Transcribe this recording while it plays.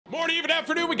Morning, even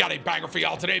afternoon, we got a banger for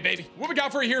y'all today, baby. What we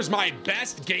got for you here is my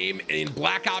best game in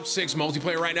Black Ops 6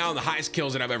 multiplayer right now and the highest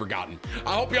kills that I've ever gotten.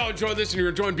 I hope y'all enjoyed this and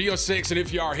you're enjoying BO6, and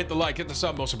if you are, hit the like, hit the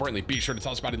sub, most importantly, be sure to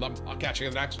tell us about it. Love. I'll catch you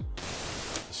in the next one.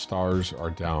 The stars are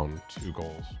down 2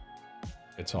 goals.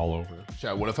 It's all over.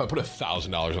 Chat, what if I put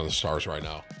 $1,000 on the stars right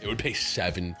now? It would pay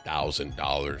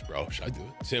 $7,000, bro. Should I do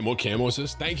it? Tim, what camo is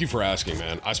this? Thank you for asking,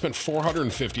 man. I spent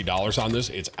 $450 on this.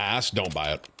 It's ass. Don't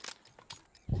buy it.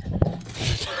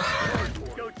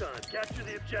 Go time. Capture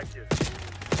the objective.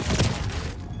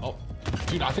 Oh,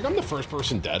 dude, I think I'm the first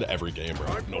person dead every game,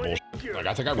 bro. No bullshit. Like,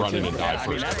 I think I run in and die first.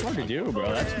 I mean, that's hard to do,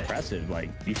 bro. That's impressive.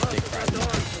 Like, you should take pride in that.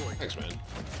 Thanks, man.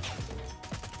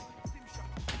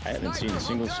 I haven't seen a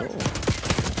single soul.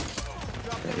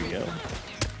 There we go.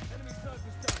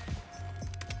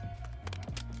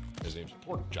 His name's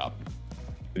Pork Chop.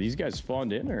 Are these guys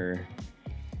spawned in, or?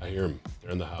 I hear him.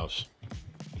 They're in the house.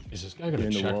 Is this guy gonna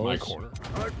check my corner?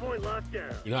 Hardpoint locked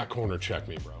down. Do not corner check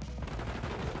me, bro.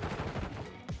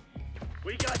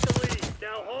 We got the lead.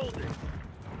 Now hold it.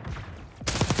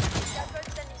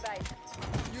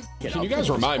 Can you guys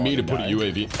remind me to put a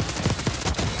UAV?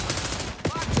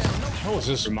 How is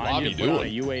this lobby doing?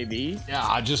 A UAV? Yeah,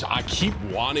 I keep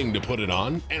wanting to put it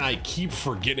on, and I keep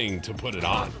forgetting to put it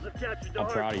on. I'm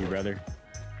proud of you, brother.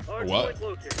 For what?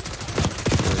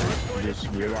 For just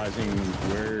realizing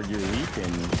where you're weak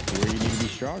and where you need to be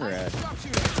stronger at.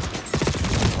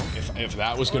 If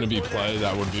that was going to be play,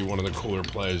 that would be one of the cooler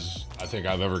plays I think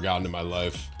I've ever gotten in my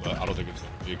life. But I don't think it's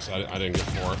going to be exciting. I didn't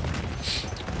get more.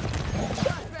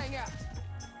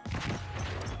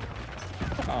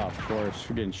 Oh, of course,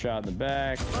 we're getting shot in the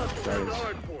back.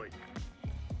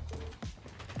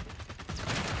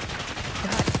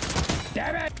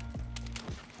 Damn it!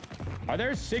 Are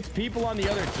there 6 people on the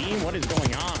other team? What is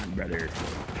going on, brother?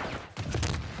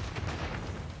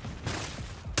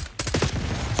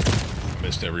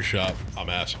 Missed every shot. I'm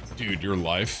ass. Dude, your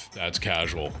life, that's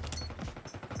casual.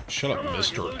 Shut up,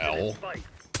 Mr. L.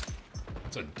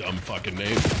 That's a dumb fucking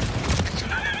name.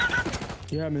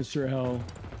 Yeah, Mr. L.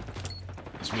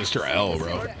 It's Mr. L,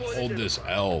 bro. Hold this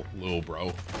L, little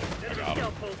bro. Got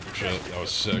him. Shit, that was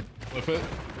sick. Flip it.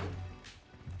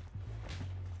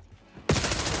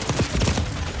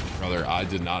 Brother, I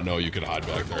did not know you could hide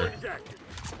back there.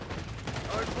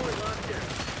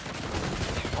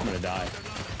 I'm gonna die.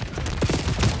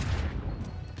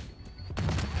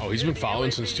 Oh, he's been following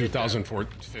since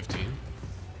 2015.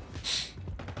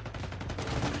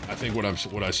 I think what I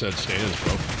said stands,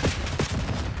 bro.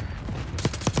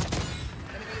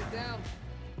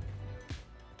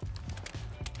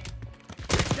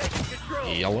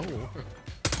 Hello.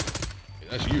 Hey,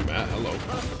 that's you, Matt. Hello.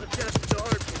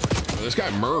 Oh, this guy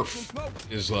Murph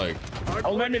is like.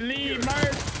 Oh, let me leave,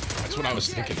 Murph. That's what I was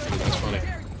thinking, dude. That's funny.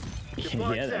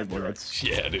 Yeah, yeah,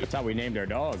 dude. That's how we named our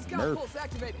dog, Murph.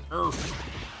 Murph.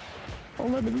 Oh,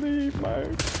 let me leave,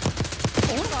 Murph.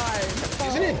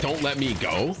 Isn't it Don't Let Me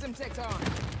Go?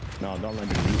 No, don't let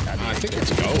me leave. I think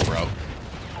it's Go, bro.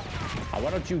 Why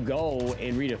don't you go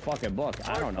and read a fucking book?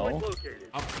 I don't know.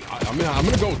 I'm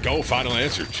gonna go with Go. Final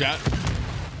answer, chat.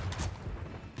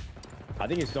 I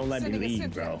think it's Don't Let Me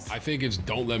Leave, bro. I think it's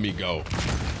Don't Let Me Go.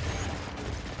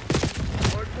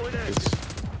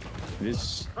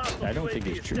 I don't think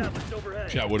it's true.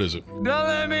 Chat, what is it? Don't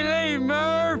let me leave,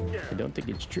 Murph. I don't think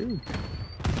it's true.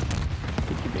 I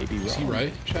think you may be wrong. Is he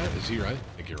right, chat? Is he right?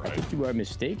 I think you're right. I think you are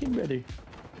mistaken, brother. You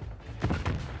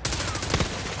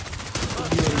are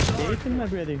mistaken, my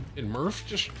brother. Did Murph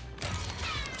just...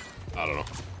 I don't know.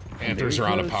 Panthers are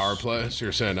on a power play, so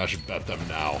you're saying I should bet them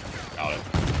now. Got it.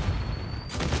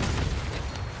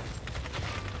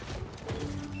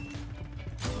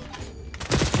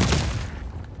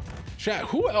 Chat,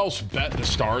 who else bet the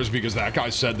stars because that guy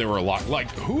said they were locked? Like,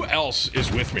 who else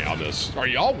is with me on this? Are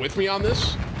y'all with me on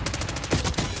this?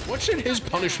 What should his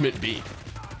punishment be?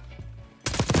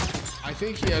 I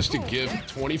think he has to give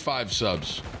 25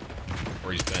 subs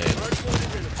or he's banned.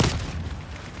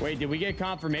 Wait, did we get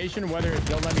confirmation whether it's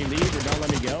Don't Let Me Leave or Don't Let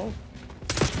Me Go?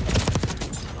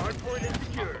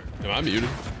 Am I muted?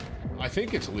 I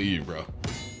think it's leave, bro.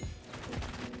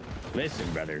 Listen,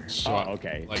 brother. So,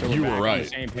 okay. Like, so you we're were back right. on the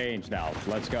same page now.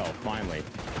 Let's go. Finally.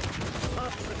 I'm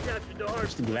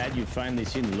just glad you finally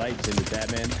seen the lights in the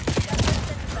Batman.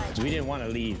 We didn't want to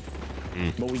leave,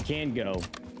 but we can go,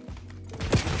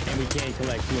 and we can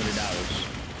collect $200.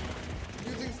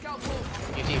 Using scout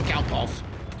pulse. Using scout pulse.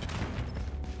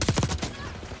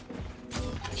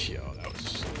 Yo, that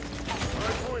was.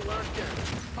 Hardpoint locked down.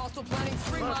 Hostile planning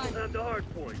streamline. At the hard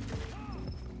point.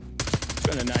 It's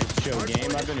been a nice chill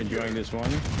game. I've been enjoying this one.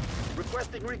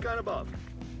 Requesting recon above.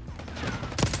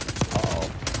 Uh-oh.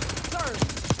 Sir,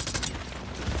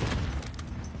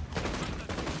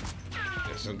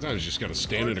 Sometimes you just gotta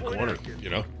stand in a corner,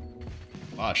 you know?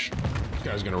 Watch. This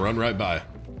guy's gonna run right by.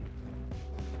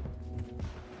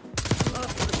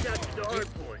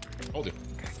 Hold it.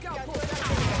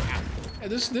 Hey,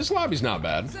 this lobby's not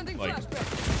bad. Like, I'd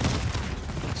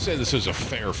say this is a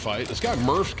fair fight. This guy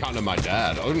Murph's kind of my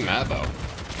dad. Other than that, though.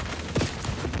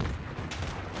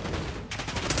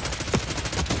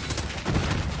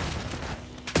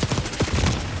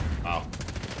 Wow.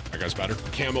 That guy's better.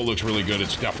 Camo looks really good.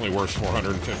 It's definitely worth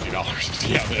 $450.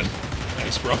 Yeah, man.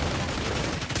 Thanks, bro.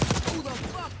 Who the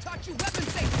fuck taught you weapon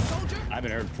safety, soldier? I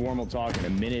haven't heard formal talk in a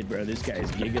minute, bro. This guy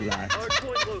is giga-locked.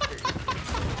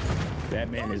 That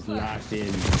man is locked in.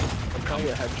 I'm calling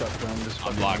a headshot from this.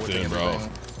 I'm locked in, bro.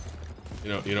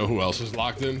 You know who else is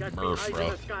locked in? Murph,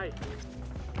 bro.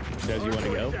 Does you want to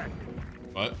go?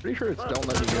 What? Pretty sure it's don't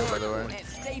let me go, by the way. And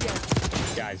stay down.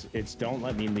 Guys, it's don't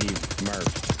let me leave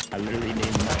Murph. I literally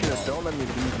named my Yeah, dog. don't let me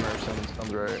leave, Murph.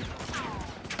 Sounds right.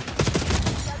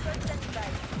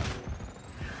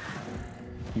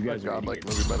 You guys are Godlike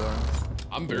idiots. movie, by the way.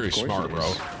 I'm very Of course smart, it bro.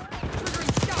 is.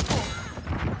 Triggering scalpel.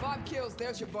 5 kills,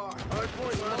 there's your bar.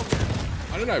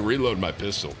 Why didn't I reload my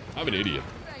pistol? I'm an idiot.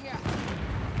 Bang out.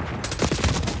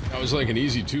 That was like an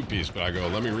easy two-piece, but I go,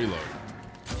 let me reload.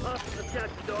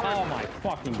 Oh my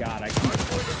fucking god, I keep...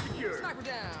 Sniper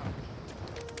down.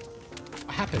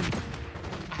 What happened?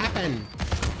 What happened?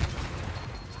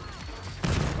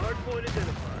 Hardpoint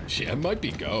identified. Shit, it might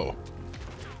be go.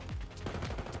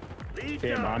 Lead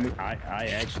Damn, down. I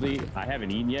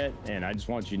haven't eaten yet, and I just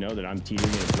want you to know that I'm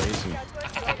teetering in a place of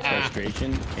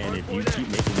frustration, and if you keep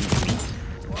making me eat,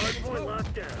 Hardpoint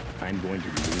locked down. I'm going to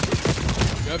lose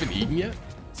it. You haven't eaten yet?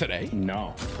 Today?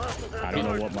 No. I don't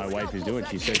know what my wife is doing.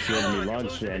 She said she ordered me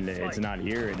lunch, and it's not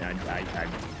here, and I'm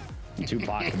too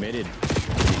pot committed to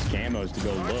these camos to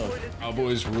go look.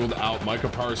 Cowboys ruled out Micah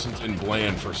Parsons and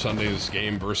Bland for Sunday's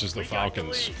game versus the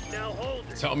Falcons. Now hold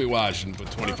it. Tell me why I shouldn't put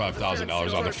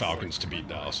 $25,000 on the Falcons to beat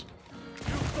Dallas.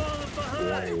 Falling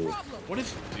behind. What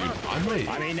if, dude, I might.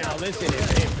 I mean, now listen,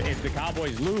 if the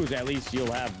Cowboys lose, at least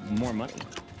you'll have more money.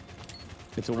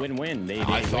 It's a win-win. They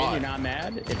win, thought- you're not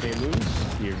mad. If they lose,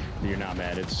 you're not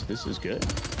mad. This is good.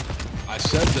 I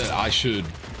said that I should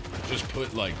just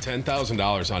put like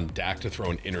 $10,000 on Dak to throw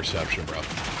an interception, bro.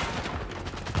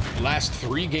 Last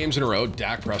 3 games in a row,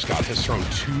 Dak Prescott has thrown 2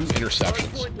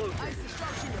 interceptions. Point located. Ice the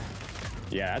sharpshooter.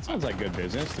 Yeah, that sounds like good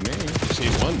business to me. Just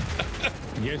need one.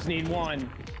 You just need one.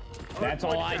 That's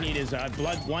all I need is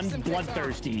one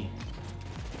bloodthirsty.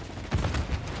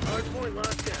 Hardpoint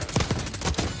locked down.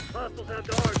 Hostiles have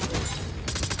the hardpoint.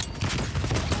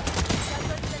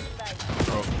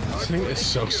 Bro, this thing is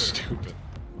so stupid.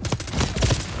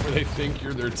 Where they think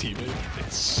you're their teammate.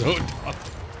 It's so dumb.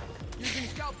 Using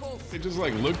scalpel. They just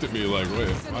like looked at me like, wait,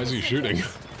 why is he shooting?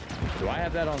 Do I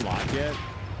have that unlocked yet?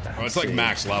 Oh, it's like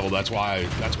max level. That's why I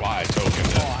tokened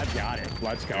it. Oh, I've got it.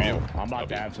 Let's go. you? I'm about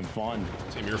to have some fun.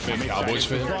 Tim, you're a fake I'm Cowboys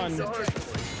excited fan? for The fun.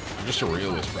 hardpoint. I'm just a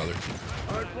realist, brother.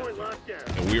 Hardpoint locked down.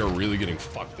 And we are really getting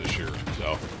fucked this year,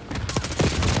 so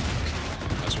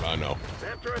that's what I know.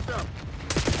 After us up.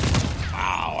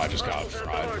 Wow, I just got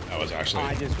fried. That was actually.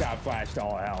 I just got flashed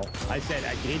all hell. I said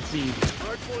I can't see.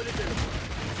 Hardpoint identified.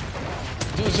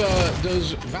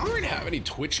 Does Valorant have any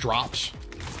Twitch drops?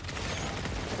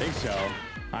 I think so.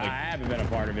 I haven't been a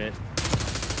part of it.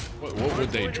 What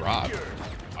would they drop?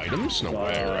 Items? No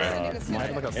way, right?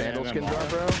 Like a Vandal skin drop,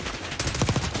 bro.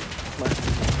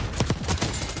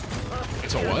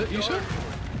 It's a what, you said?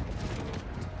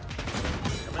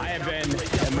 I have been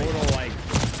immortal like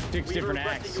 6 different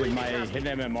acts, and my hidden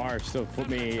MMR still put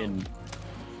me in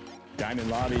diamond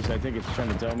lobbies. I think it's trying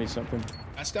to tell me something.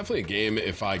 That's definitely a game.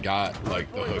 If I got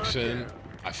like the hooks in,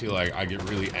 I feel like I get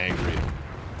really angry.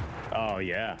 Oh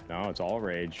yeah, no, it's all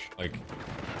rage. Like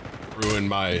ruin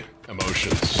my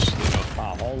emotions, you know?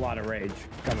 A whole lot of rage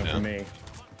coming from me.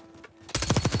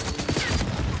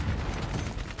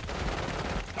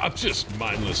 I'm just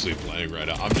mindlessly playing right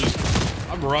now. I'm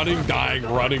running, dying.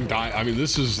 I mean,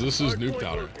 this is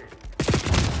nuketown.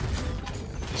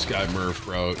 This guy Murph,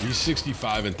 bro, he's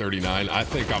 65 and 39. I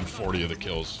think I'm 40 of the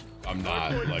kills. I'm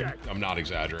not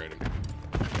exaggerating.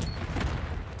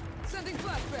 Sending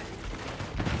flashbang.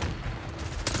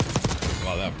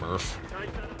 Wow, that Murph.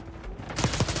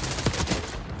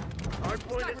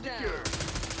 Hardpoint Sniper is down.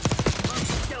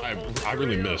 secure. I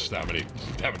really missed that many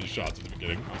shots at the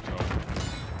beginning. So.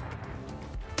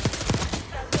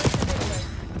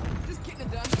 Just getting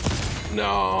it done.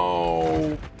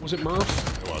 No. Was it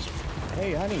Murph? It wasn't.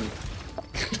 Hey, honey.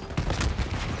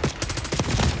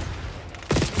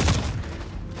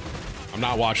 I'm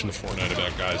not watching the Fortnite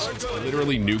event, guys. It's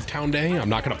literally Nuketown Day. I'm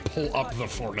not gonna pull up the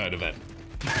Fortnite event.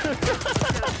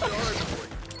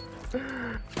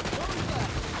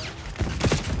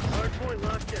 Hardpoint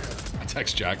locked down. I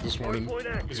text Jack this morning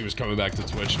because he was coming back to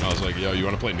Twitch, and I was like, yo, you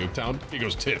want to play Nuketown? He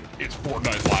goes, Tim, it's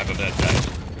Fortnite Live event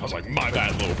day. I was like, my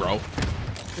bad, little bro.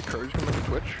 The Courage coming to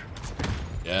Twitch?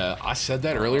 Yeah, I said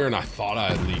that earlier, and I thought I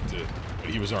had leaked it, but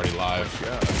he was already live,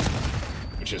 Yeah.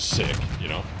 which is sick, you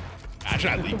know? Imagine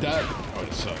I leaked that. Oh,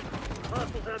 it suck.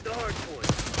 Hostiles have the hardpoint.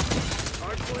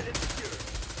 Hardpoint is secure.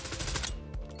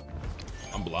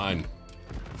 I'm blind.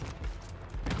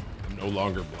 I'm no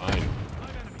longer blind.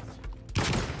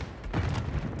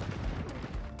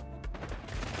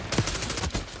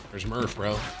 There's Murph,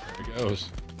 bro. There he goes.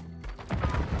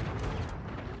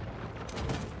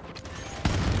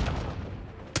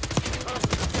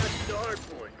 Hostiles have captured the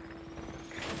hardpoint.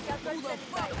 Who the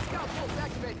fuck? Scout post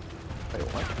activated. Wait,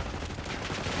 what?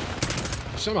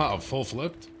 Somehow full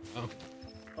flipped. Oh,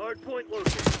 Hardpoint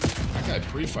located. that guy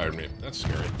pre-fired me. That's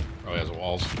scary. Probably has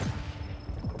walls.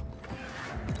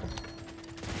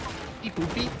 Beep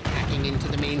boop beep. Hacking into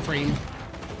the mainframe.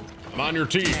 I'm on your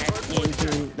team. Into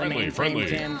the Friendly, mainframe, friendly.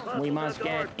 Tim. We must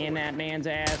get in that man's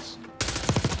ass.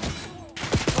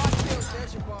 Hot kills,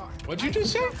 there's your bar. What'd you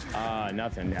just say?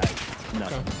 Nothing.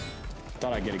 Nothing.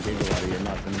 Thought I'd get a giggle out of you.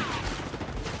 Nothing.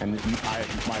 And my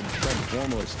friend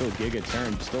Formal is still giga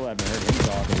turned. Still haven't heard him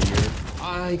talk in a year.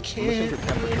 I Listening can't. to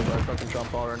Temperature by fucking Sean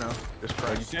Paul right now. Just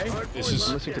What'd you crazy. say? This is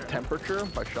I'm listening to Temperature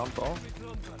by Sean Paul.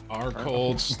 our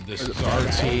Colts. This is our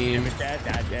team. We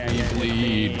We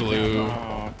bleed blue.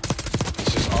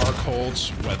 This is our Colts.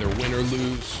 Whether win or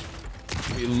lose,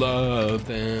 we love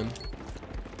them.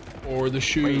 Or the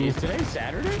shoe. Wait, is today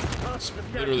Saturday? It's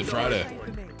literally Friday.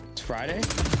 It's Friday?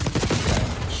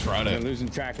 It's Friday. I'm losing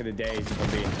track of the days, if I'm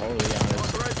being totally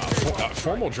honest.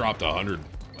 Formal dropped 100.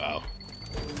 Wow.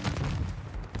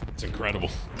 It's incredible.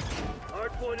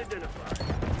 Hardpoint identified.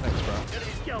 Thanks, bro.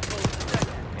 Enemy scout post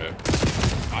detected. Wait.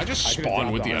 I just I could've spawned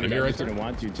dropped with the 100, enemy I right just there. didn't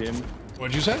want to, Tim.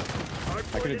 What'd you say? I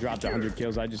Hardpoint could have is dropped secure. 100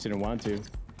 kills, I just didn't want to.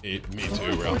 Me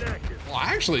too, bro. Hardpoint active. Well,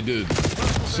 I actually did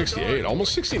 68,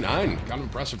 almost 69. Kind of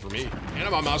impressive for me. And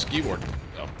I'm on mouse and keyboard.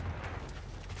 So,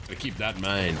 gotta keep that in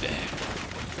mind.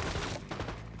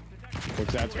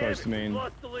 What's that supposed to mean?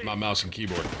 Lost the lead. My mouse and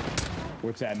keyboard.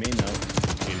 What's that mean,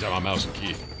 though? Means I'm on mouse and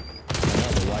key. I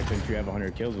know, but why couldn't you have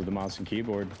 100 kills with the mouse and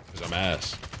keyboard? Because I'm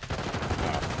ass.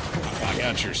 I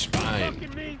got your spine.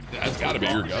 Fucking me. That's gotta be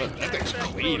your gun. That thing's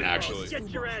clean, actually. Get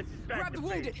your asses back Grab the to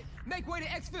base. wounded. Make way to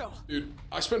exfil. Dude,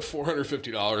 I spent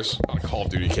 $450 on a Call of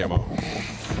Duty camo.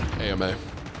 AMA.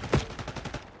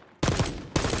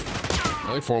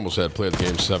 I think Formal said played the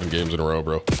game 7 games in a row,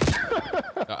 bro.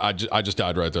 I just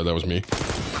died right there. That was me.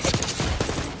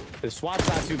 The SWAT's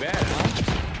not too bad,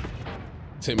 huh?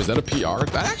 Tim, is that a PR?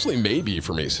 That actually may be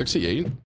for me. 68?